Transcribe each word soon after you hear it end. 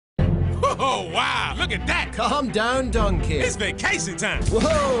Oh, wow, look at that. Calm down, donkey. It's vacation time. Whoa!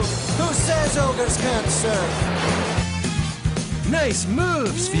 Who says ogres can't surf? Nice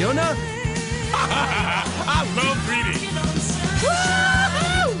moves, Fiona. I love 3D.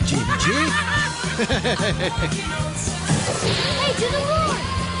 GG. Hey, to the floor!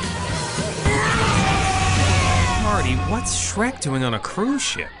 Marty, what's Shrek doing on a cruise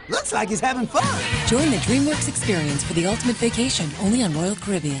ship? Looks like he's having fun. Join the DreamWorks experience for the ultimate vacation, only on Royal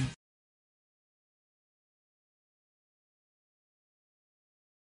Caribbean.